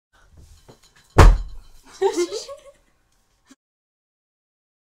Hi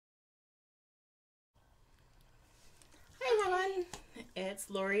everyone, it's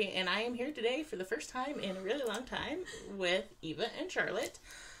Lori, and I am here today for the first time in a really long time with Eva and Charlotte.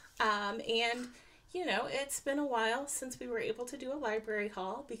 And you know, it's been a while since we were able to do a library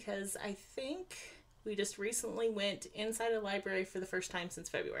haul because I think we just recently went inside a library for the first time since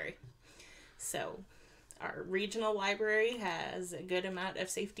February. So our regional library has a good amount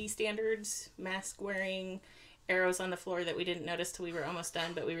of safety standards, mask wearing, arrows on the floor that we didn't notice till we were almost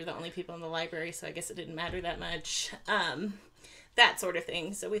done, but we were the only people in the library, so I guess it didn't matter that much. That sort of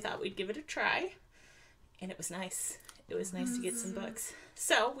thing. So we thought we'd give it a try, and it was nice. It was nice to get some books.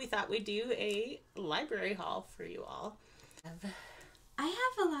 So we thought we'd do a library haul for you all. I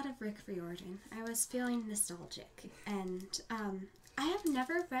have a lot of Rick Riordan. I was feeling nostalgic, and I have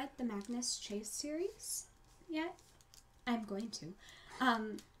never read the Magnus Chase series yet. I'm going to.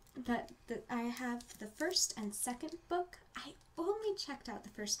 But I have the first and second book. I only checked out the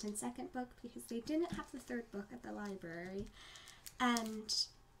first and second book because they didn't have the third book at the library. And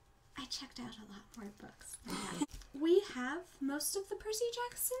I checked out a lot more books than that. We have most of the Percy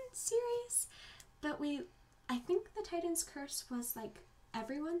Jackson series, but I think The Titan's Curse was like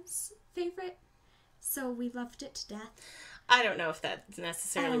everyone's favorite, so we loved it to death. I don't know if that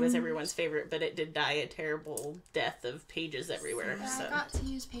necessarily was everyone's favorite, but it did die a terrible death of pages everywhere. So. I got to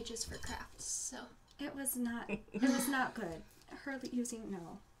use pages for crafts, so it was not good. Her using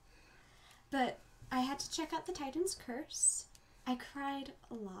no. But I had to check out The Titan's Curse. I cried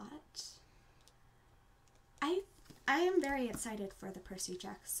a lot. I am very excited for the Percy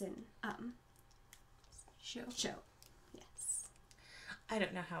Jackson show. Yes. I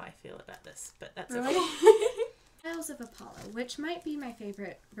don't know how I feel about this, but that's really? okay. Trials of Apollo, which might be my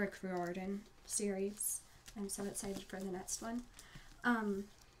favorite Rick Riordan series. I'm so excited for the next one.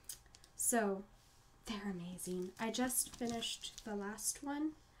 So they're amazing. I just finished the last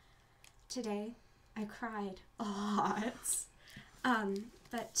one today. I cried a lot.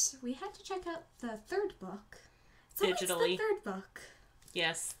 But we had to check out the third book. So digitally. What's the third book?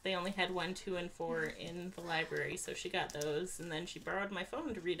 Yes, they only had 1, 2, and 4 in the library, so she got those, and then she borrowed my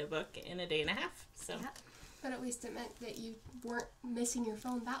phone to read a book in a day and a half. So. Yeah. But at least it meant that you weren't missing your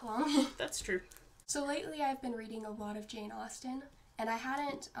phone that long. That's true. So lately I've been reading a lot of Jane Austen, and I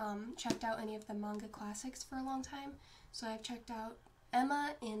hadn't checked out any of the manga classics for a long time. So I've checked out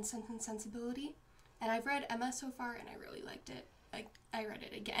Emma and Sense and Sensibility, and I've read Emma so far, and I really liked it. I read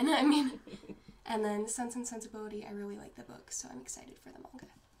it again, and then Sense and Sensibility, I really like the book, so I'm excited for the manga.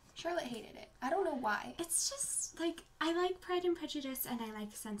 Charlotte hated it. I don't know why. It's just, like, I like Pride and Prejudice and I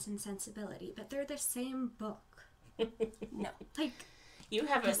like Sense and Sensibility, but they're the same book. No. Like, you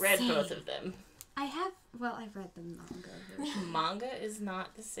haven't read both of them. I have, well, I've read the manga version. Manga is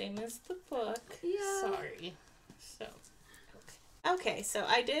not the same as the book. Yeah. Sorry. So, okay, so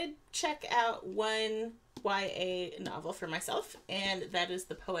I did check out one YA novel for myself, and that is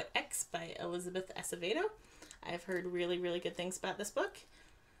The Poet X by Elizabeth Acevedo. I've heard really, really good things about this book,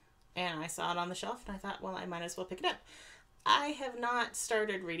 and I saw it on the shelf, and I thought, well, I might as well pick it up. I have not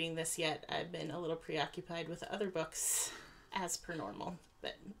started reading this yet. I've been a little preoccupied with other books, as per normal,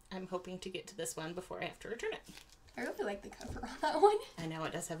 but I'm hoping to get to this one before I have to return it. I really like the cover on that one. I know,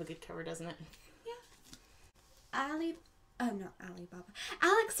 it does have a good cover, doesn't it? Yeah.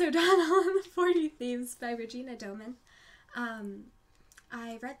 Alex O'Donnell and the 40 Thieves by Regina Doman.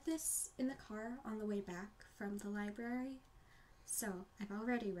 I read this in the car on the way back from the library, so I've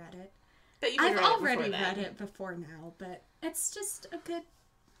already read it. But I've already read it before now, but it's just a good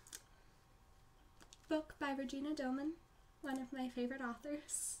book by Regina Doman, one of my favorite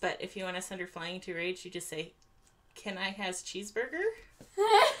authors. But if you want to send her flying to rage, you just say, "Can I has cheeseburger?"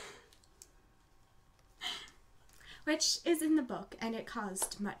 Which is in the book, and it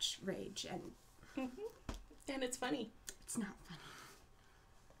caused much rage, and and it's funny. It's not funny.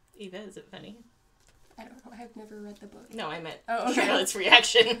 Eva, is it funny? I don't know. I've never read the book. No, I meant okay. Charlotte's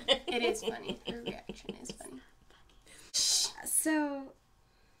reaction. It is funny. Her reaction is funny. So,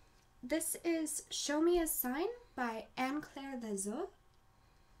 this is Show Me a Sign by Anne-Claire Lazo.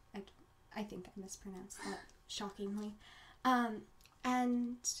 I think I mispronounced that, shockingly.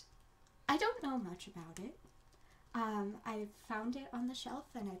 And I don't know much about it. I found it on the shelf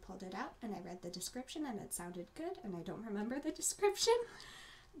and I pulled it out and I read the description and it sounded good and I don't remember the description,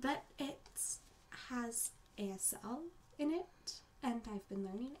 but it has ASL in it and I've been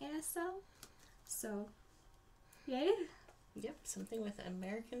learning ASL, so yay. Yep, something with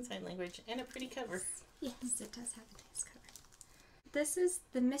American Sign Language and a pretty cover. Yes, it does have a nice cover. This is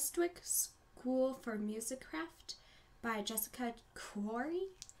The Mistwick School for Music Craft by Jessica Cowrie.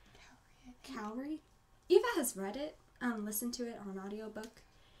 Eva has read it, listened to it on audiobook,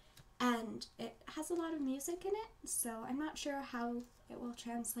 and it has a lot of music in it, so I'm not sure how it will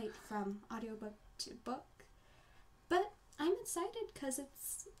translate from audiobook to book. But I'm excited because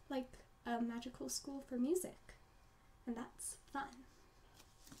it's like a magical school for music, and that's fun.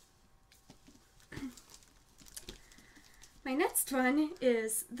 My next one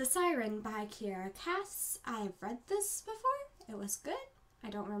is The Siren by Kiera Cass. I've read this before. It was good. I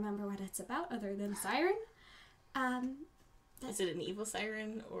don't remember what it's about other than siren. Is it an evil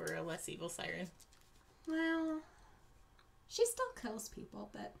siren or a less evil siren? Well, she still kills people,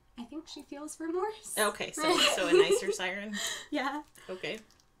 but I think she feels remorse. Okay, so a nicer siren? Yeah. Okay.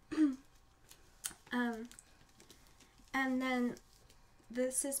 And then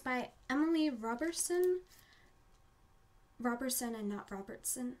this is by Emily Robertson and not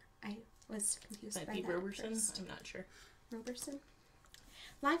Robertson. I was confused Might by be that Robertson? first. I'm not sure. Robertson.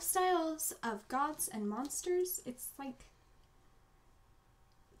 Lifestyles of Gods and Monsters. It's like...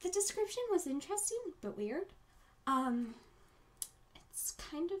 The description was interesting, but weird. It's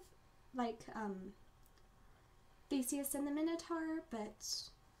kind of like Theseus and the Minotaur, but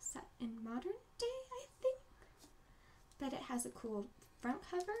set in modern day, I think. But it has a cool front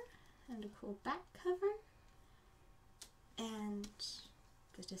cover and a cool back cover. And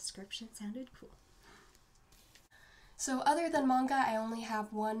the description sounded cool. So other than manga, I only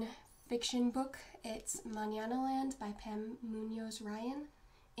have one fiction book. It's Mañana Land by Pam Munoz Ryan.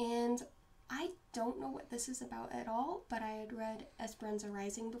 And I don't know what this is about at all, but I had read Esperanza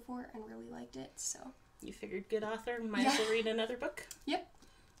Rising before and really liked it, so. You figured good author, might as well read another book? Yep.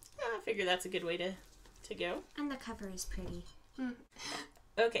 Yeah, I figure that's a good way to go. And the cover is pretty.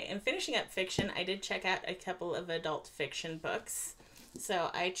 Okay, and finishing up fiction, I did check out a couple of adult fiction books.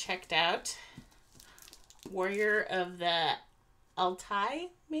 So I checked out Warrior of the Altai,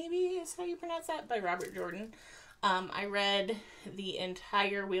 maybe is how you pronounce that, by Robert Jordan. I read the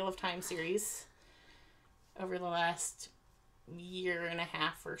entire Wheel of Time series over the last year and a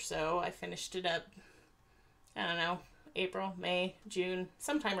half or so. I finished it up, I don't know, April, May, June,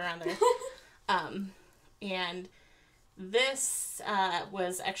 sometime around there. And this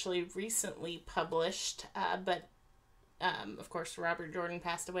was actually recently published, but of course Robert Jordan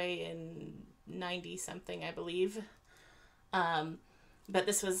passed away in 90-something, I believe. But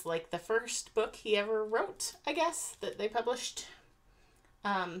this was like the first book he ever wrote, I guess, that they published.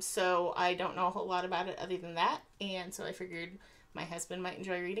 So I don't know a whole lot about it other than that. And so I figured my husband might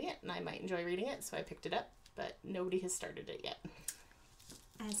enjoy reading it and I might enjoy reading it. So I picked it up, but nobody has started it yet.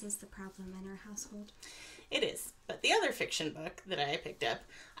 As is the problem in our household. It is. But the other fiction book that I picked up,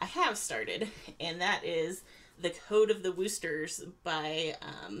 I have started, and that is The Code of the Woosters by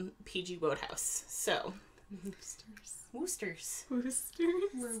P.G. Wodehouse. So, Woosters. We're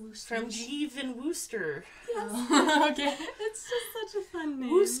Woosters. From Jeeve and Wooster. Okay. It's just such a fun name.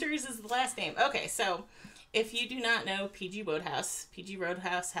 Woosters is the last name. Okay, so if you do not know P.G.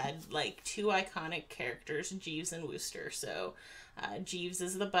 Wodehouse had like two iconic characters, Jeeves and Wooster. So Jeeves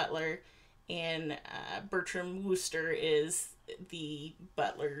is the butler, and Bertram Wooster is the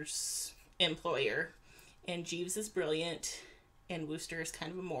butler's employer. And Jeeves is brilliant, and Wooster is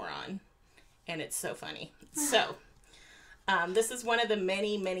kind of a moron. And it's so funny. So, this is one of the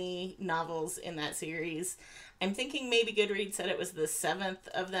many, many novels in that series. I'm thinking maybe Goodreads said it was the 7th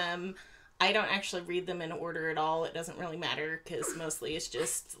of them. I don't actually read them in order at all. It doesn't really matter, because mostly it's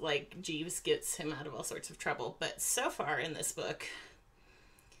just, like, Jeeves gets him out of all sorts of trouble. But so far in this book,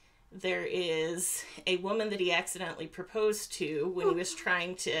 there is a woman that he accidentally proposed to when he was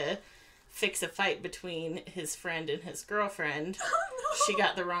trying to fix a fight between his friend and his girlfriend. Oh, no. She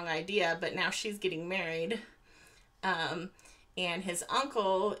got the wrong idea, but now she's getting married. And his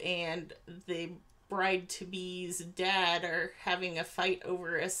uncle and the bride-to-be's dad are having a fight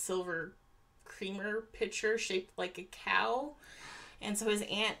over a silver creamer pitcher shaped like a cow. And so his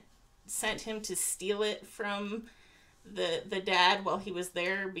aunt sent him to steal it from the dad while he was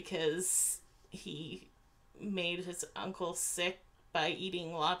there because he made his uncle sick by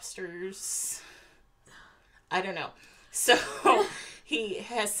eating lobsters. I don't know. So he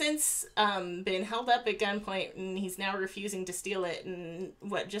has since been held up at gunpoint, and he's now refusing to steal it. And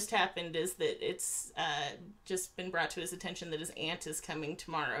what just happened is that it's just been brought to his attention that his aunt is coming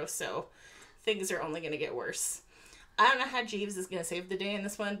tomorrow. So things are only going to get worse. I don't know how Jeeves is going to save the day in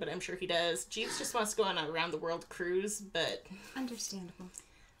this one, but I'm sure he does. Jeeves just wants to go on a round-the-world cruise, but Understandable.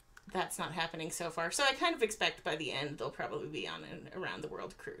 that's not happening so far. So I kind of expect by the end they'll probably be on an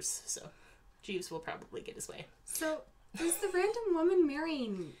around-the-world cruise. So Jeeves will probably get his way. So, is the random woman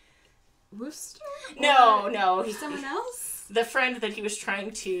marrying Wooster? No. Someone else? The friend that he was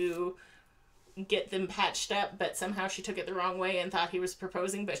trying to get them patched up, but somehow she took it the wrong way and thought he was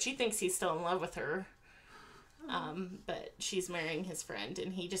proposing, but she thinks he's still in love with her. But she's marrying his friend,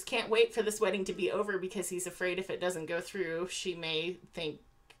 and he just can't wait for this wedding to be over because he's afraid if it doesn't go through, she may think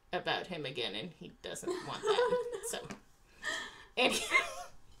about him again, and he doesn't want that. So, and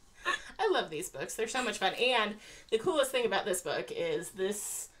I love these books. They're so much fun. And the coolest thing about this book is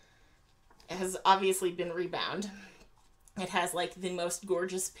this has obviously been rebound. It has, like, the most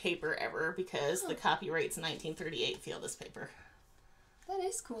gorgeous paper ever because the copyright's 1938 feel this paper. That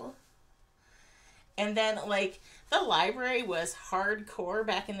is cool. And then, like, the library was hardcore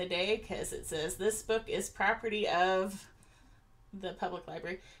back in the day because it says, this book is property of the public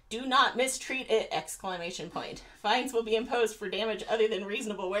library. Do not mistreat it! Exclamation point. Fines will be imposed for damage other than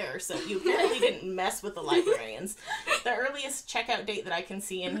reasonable wear. So you apparently didn't mess with the librarians. The earliest checkout date that I can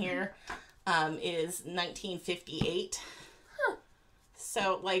see in here is 1958. Huh.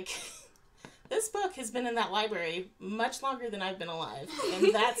 So, like... This book has been in that library much longer than I've been alive,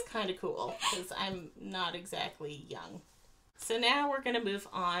 and that's kind of cool, because I'm not exactly young. So now we're going to move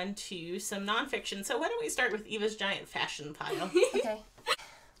on to some nonfiction. So why don't we start with Eva's giant fashion pile? Okay.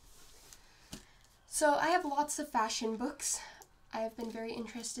 So I have lots of fashion books. I have been very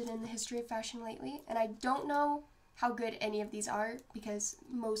interested in the history of fashion lately, and I don't know how good any of these are, because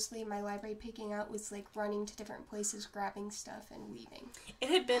mostly my library picking out was like running to different places, grabbing stuff, and leaving. It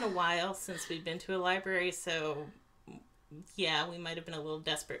had been a while since we'd been to a library, so yeah, we might have been a little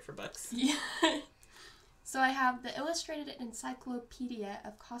desperate for books. Yeah. So I have the Illustrated Encyclopedia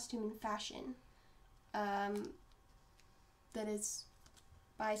of Costume and Fashion. That is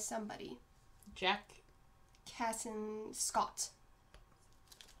by somebody. Jack Casson Scott.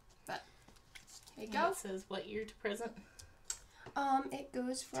 But here you and go. it says what year to present? It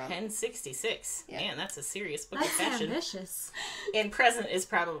goes from 1066. Yeah. Man, that's a serious book That's of fashion. ambitious. And present is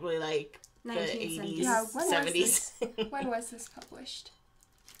probably like the 1970s. 80s, Yeah, when was 70s. this? When was this published?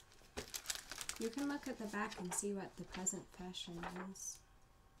 You can look at the back and see what the present fashion is.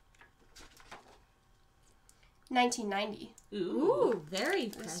 1990. Ooh. Very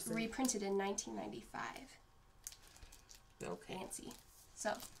It was present. reprinted in 1995. Okay. Fancy.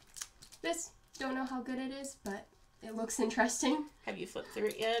 So, this, don't know how good it is, but it looks interesting. Have you flipped through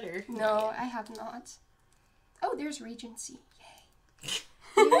it yet, or No, I have not. Oh, there's Regency. Yay.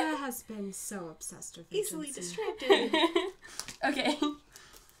 Eva has been so obsessed with Easily Regency. distracted. Okay.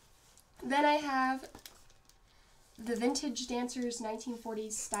 Then I have the Vintage Dancers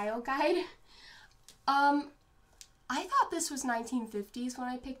 1940s Style Guide. I thought this was 1950s when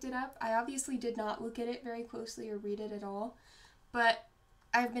I picked it up. I obviously did not look at it very closely or read it at all, but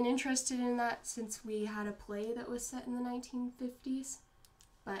I've been interested in that since we had a play that was set in the 1950s.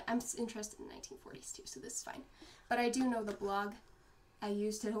 But I'm interested in 1940s too, so this is fine. But I do know the blog. I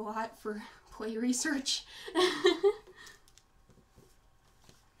used it a lot for play research.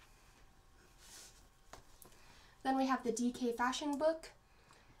 Then we have the DK Fashion book.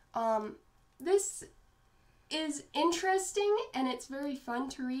 This is interesting and it's very fun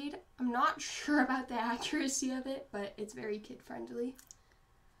to read. I'm not sure about the accuracy of it, but it's very kid-friendly.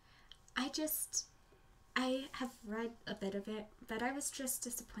 I have read a bit of it, but I was just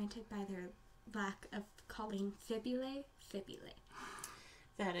disappointed by their lack of calling fibulae.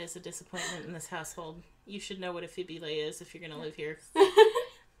 That is a disappointment in this household. You should know what a fibula is if you're going to live here.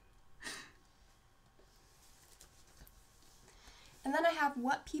 And then I have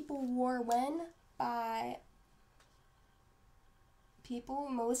What People Wore When by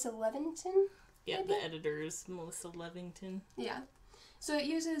Melissa Levington. Yeah, Maybe? the editor is Melissa Levington. Yeah. So it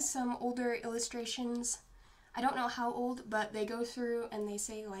uses some older illustrations. I don't know how old, but they go through and they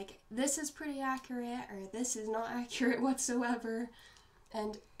say, like, this is pretty accurate, or this is not accurate whatsoever.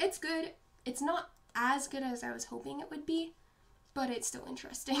 And it's good. It's not as good as I was hoping it would be, but it's still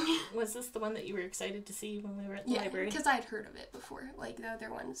interesting. Was this the one that you were excited to see when we were at the Yeah, library? because I'd heard of it before. Like, the other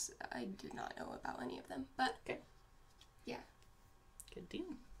ones, I did not know about any of them. But, Okay. yeah. Good deal.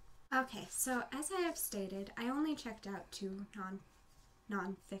 Okay, so as I have stated, I only checked out 2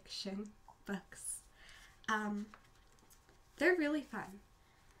 non-fiction books. They're really fun.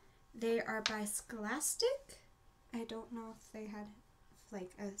 They are by Scholastic. I don't know if they had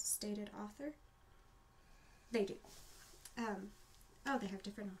like a stated author. They do. Oh, they have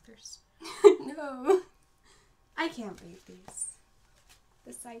different authors. No. I can't read these.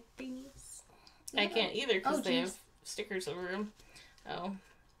 The side thingies. I can't either because Oh, they geez. have stickers over them. Oh.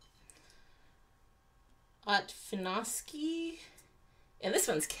 Otfinosky. And this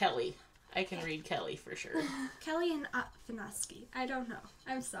one's Kelly. I can read Kelly for sure. Kelly and Finosky. I don't know.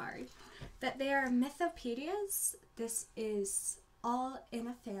 I'm sorry. But they are mythopedias. This is All in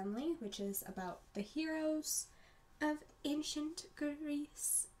a Family, which is about the heroes of ancient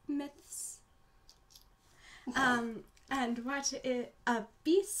Greece myths. And A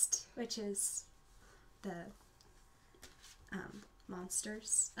Beast, which is the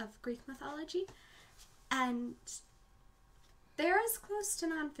monsters of Greek mythology. And they're as close to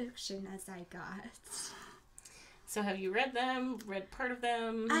nonfiction as I got. So have you read them? Read part of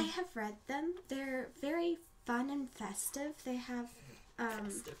them? I have read them. They're very fun and festive. They have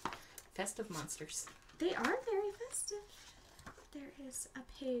Festive monsters. They are very festive. There is a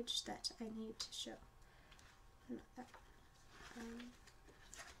page that I need to show. Not that.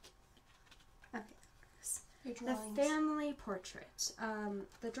 Okay. The family portrait.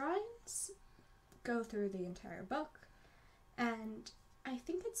 The drawings go through the entire book, and I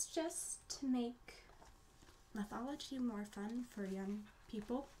think it's just to make mythology more fun for young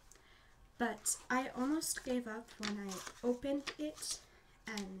people. But I almost gave up when I opened it,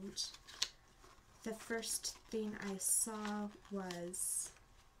 and the first thing I saw was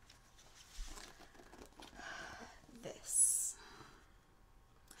this.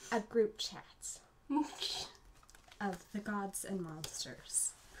 A group chat of the gods and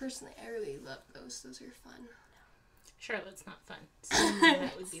monsters. Personally, I really love those. Those are fun. Charlotte's not fun, so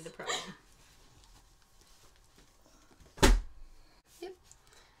that would be the problem. Yep.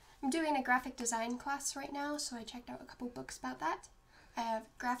 I'm doing a graphic design class right now, so I checked out a couple books about that. I have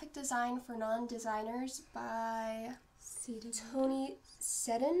Graphic Design for Non-Designers by Tony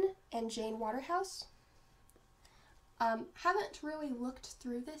Seddon and Jane Waterhouse. Haven't really looked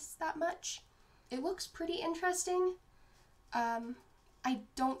through this that much. It looks pretty interesting. I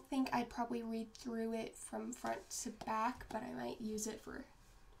don't think I'd probably read through it from front to back, but I might use it for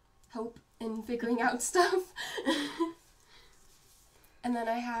help in figuring out stuff. And then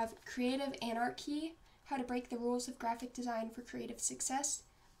I have Creative Anarchy, How to Break the Rules of Graphic Design for Creative Success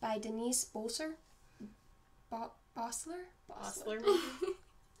by Denise Bossler. Bossler?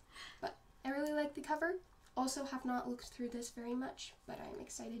 But I really like the cover. Also have not looked through this very much, but I'm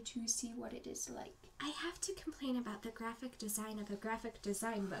excited to see what it is like. I have to complain about the graphic design of a graphic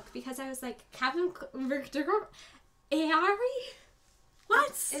design book, because I was like, Cabin Ari?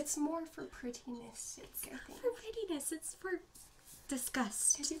 What? It's more for prettiness sake, I think. For prettiness, it's for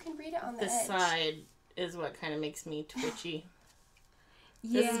disgust. Because you can read it on the This edge. side is what kind of makes me twitchy.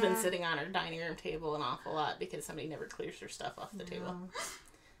 This has been sitting on our dining room table an awful lot because somebody never clears their stuff off the table.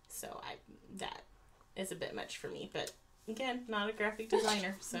 So that is a bit much for me. But again, not a graphic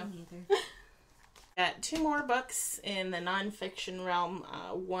designer, so. Me neither. Got 2 more books in the nonfiction realm.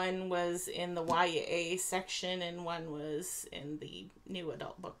 One was in the YA section and one was in the new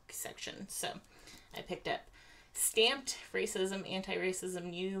adult book section. So I picked up Stamped: Racism, Anti-Racism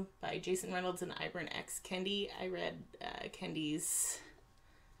New by Jason Reynolds and Ibram X. Kendi. I read Kendi's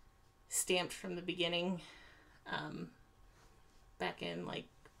Stamped from the beginning back in like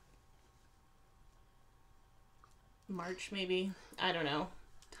March maybe. I don't know.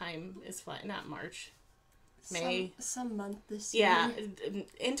 Time is flying. Not March. May. Some month this year. Yeah,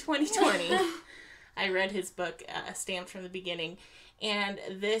 in 2020. I read his book, Stamped from the beginning. And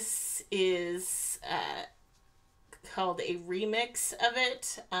this is called a remix of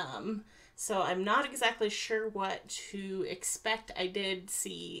it. So I'm not exactly sure what to expect. I did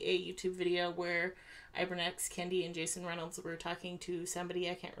see a YouTube video where Ibram X. Kendi and Jason Reynolds were talking to somebody,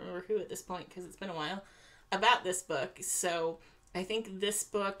 I can't remember who at this point because it's been a while, about this book. So I think this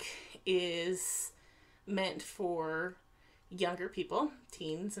book is meant for younger people,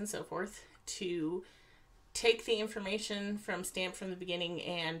 teens and so forth, to take the information from Stamped from the beginning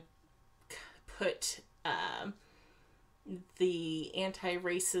and put the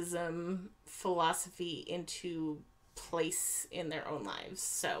anti-racism philosophy into place in their own lives.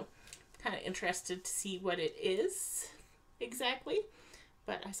 So kind of interested to see what it is exactly,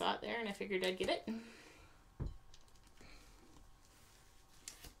 but I saw it there and I figured I'd get it.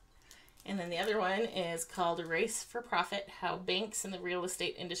 And then the other one is called Race for Profit: How Banks and the Real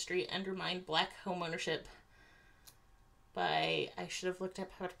Estate Industry Undermined Black Homeownership by, I should have looked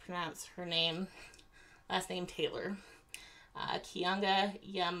up how to pronounce her name, last name Taylor. Kianga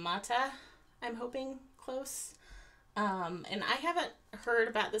Yamata, I'm hoping, close. And I haven't heard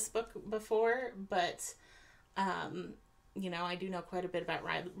about this book before, but, you know, I do know quite a bit about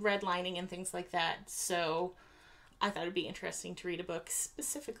redlining and things like that, so I thought it'd be interesting to read a book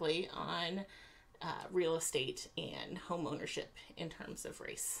specifically on real estate and home ownership in terms of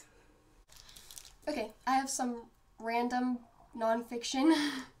race. Okay, I have some random nonfiction.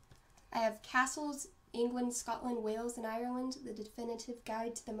 I have Castles, England, Scotland, Wales, and Ireland: The Definitive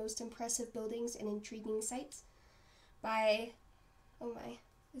Guide to the Most Impressive Buildings and Intriguing Sites by Oh my.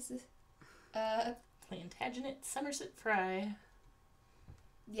 This is... Plantagenet Somerset Fry.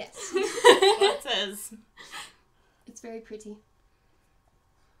 Yes. What it says. It's very pretty.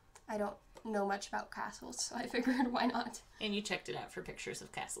 I don't know much about castles, so I figured why not. And you checked it out for pictures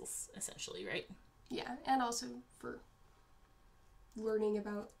of castles, essentially, right? Yeah, and also for learning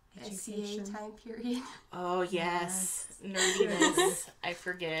about Education. SCA time period. Oh, yes. Nerdiness. I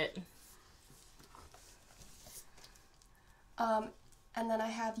forget. And then I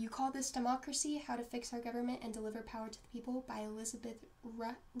have You Call This Democracy? How to Fix Our Government and Deliver Power to the People by Elizabeth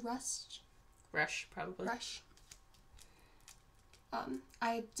Rush, probably. Rush.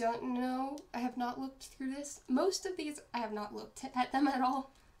 I don't know. I have not looked through this. Most of these, I have not looked at them at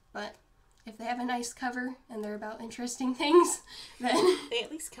all. But if they have a nice cover and they're about interesting things, then... They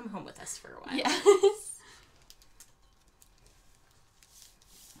at least come home with us for a while. Yes.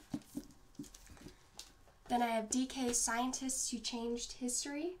 Then I have DK Scientists Who Changed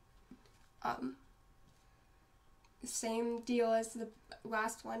History. Same deal as the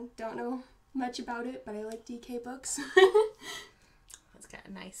last one. Don't know much about it, but I like DK books. It's got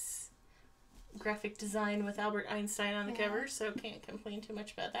a nice graphic design with Albert Einstein on the cover, so can't complain too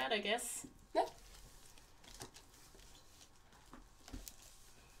much about that, I guess. Yep.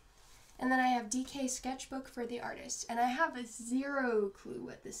 And then I have DK Sketchbook for the Artist, and I have a zero clue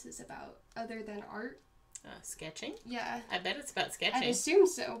what this is about, other than art. Sketching? Yeah. I bet it's about sketching. I assume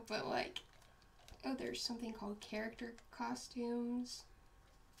so, but like, oh, there's something called character costumes.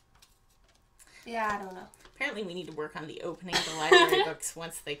 Yeah, I don't know. Apparently we need to work on the opening of the library books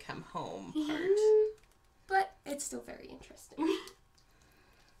once they come home part. But it's still very interesting.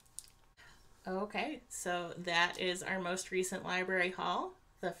 Okay, so that is our most recent library haul.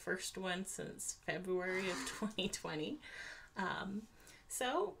 The first one since February of 2020.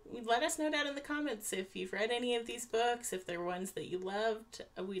 So let us know down in the comments if you've read any of these books, if they're ones that you loved.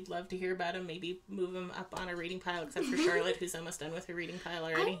 We'd love to hear about them. Maybe move them up on a reading pile, except for Charlotte, who's almost done with her reading pile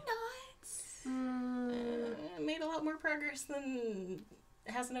already. I'm not. Made a lot more progress than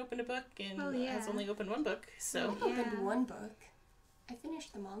hasn't opened a book and has only opened one book. So I opened one book. I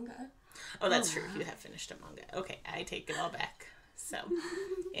finished the manga. Oh, that's true. You have finished a manga. Okay, I take it all back. So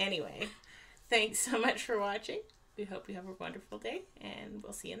anyway, thanks so much for watching. We hope you have a wonderful day, and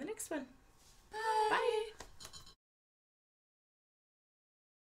we'll see you in the next one. Bye. Bye.